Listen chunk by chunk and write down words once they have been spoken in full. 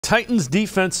Titans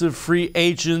defensive free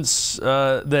agents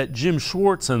that Jim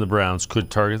Schwartz and the Browns could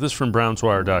target. This from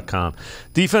BrownsWire.com.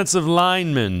 Defensive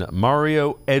lineman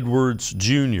Mario Edwards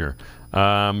Jr.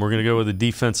 We're going to go with a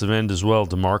defensive end as well,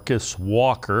 DeMarcus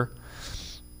Walker.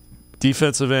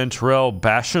 Defensive end Terrell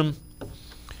Basham.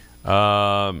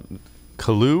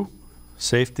 Kalu,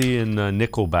 safety, and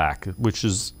nickelback, which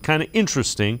is kind of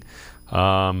interesting.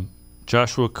 Joshua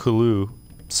Kalu,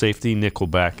 safety,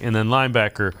 nickelback, and then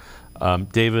linebacker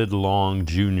David Long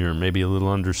Jr., maybe a little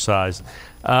undersized.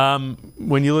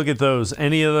 When you look at those,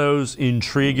 any of those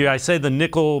intrigue you? I say the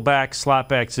nickelback,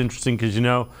 slotback's interesting because, you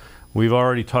know, we've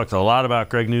already talked a lot about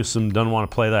Greg Newsome, doesn't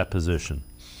want to play that position.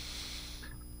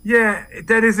 Yeah,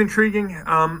 that is intriguing.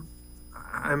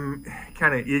 I'm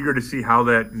kind of eager to see how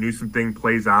that Newsome thing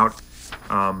plays out.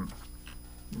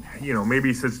 You know, maybe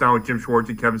he sits down with Jim Schwartz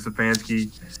and Kevin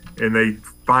Stefanski and they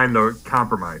find the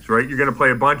compromise, right? You're going to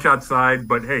play a bunch outside,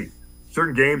 but hey,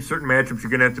 certain games, certain matchups, you're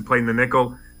going to have to play in the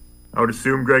nickel. I would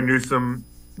assume Greg Newsome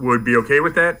would be okay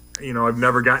with that. You know, I've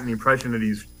never gotten the impression that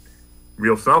he's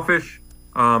real selfish.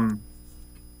 You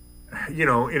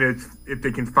know, and if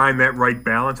they can find that right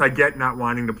balance, I get not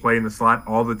wanting to play in the slot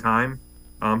all the time.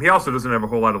 He also doesn't have a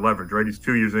whole lot of leverage, right? He's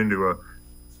 2 years into a,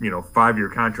 5-year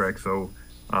contract, so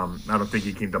I don't think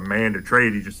he can demand a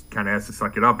trade. He just kind of has to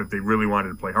suck it up if they really wanted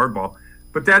to play hardball.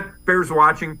 But that bears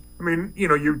watching. I mean,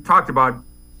 you talked about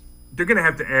they're going to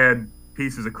have to add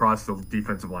pieces across the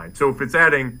defensive line. So if it's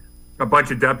adding a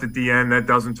bunch of depth at the end, that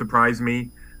doesn't surprise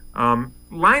me.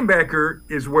 Linebacker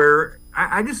is where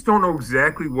I just don't know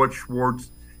exactly what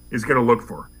Schwartz is going to look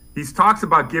for. He talks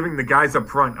about giving the guys up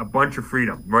front a bunch of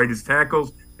freedom, right? His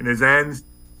tackles and his ends,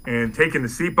 and taking the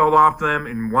seatbelt off them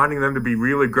and wanting them to be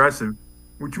really aggressive,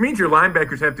 which means your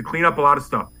linebackers have to clean up a lot of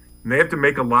stuff. And they have to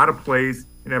make a lot of plays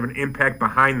and have an impact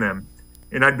behind them.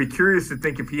 And I'd be curious to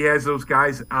think if he has those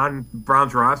guys on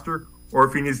Brown's roster or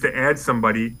if he needs to add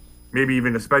somebody, maybe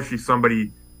even especially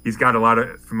somebody he's got a lot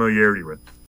of familiarity with.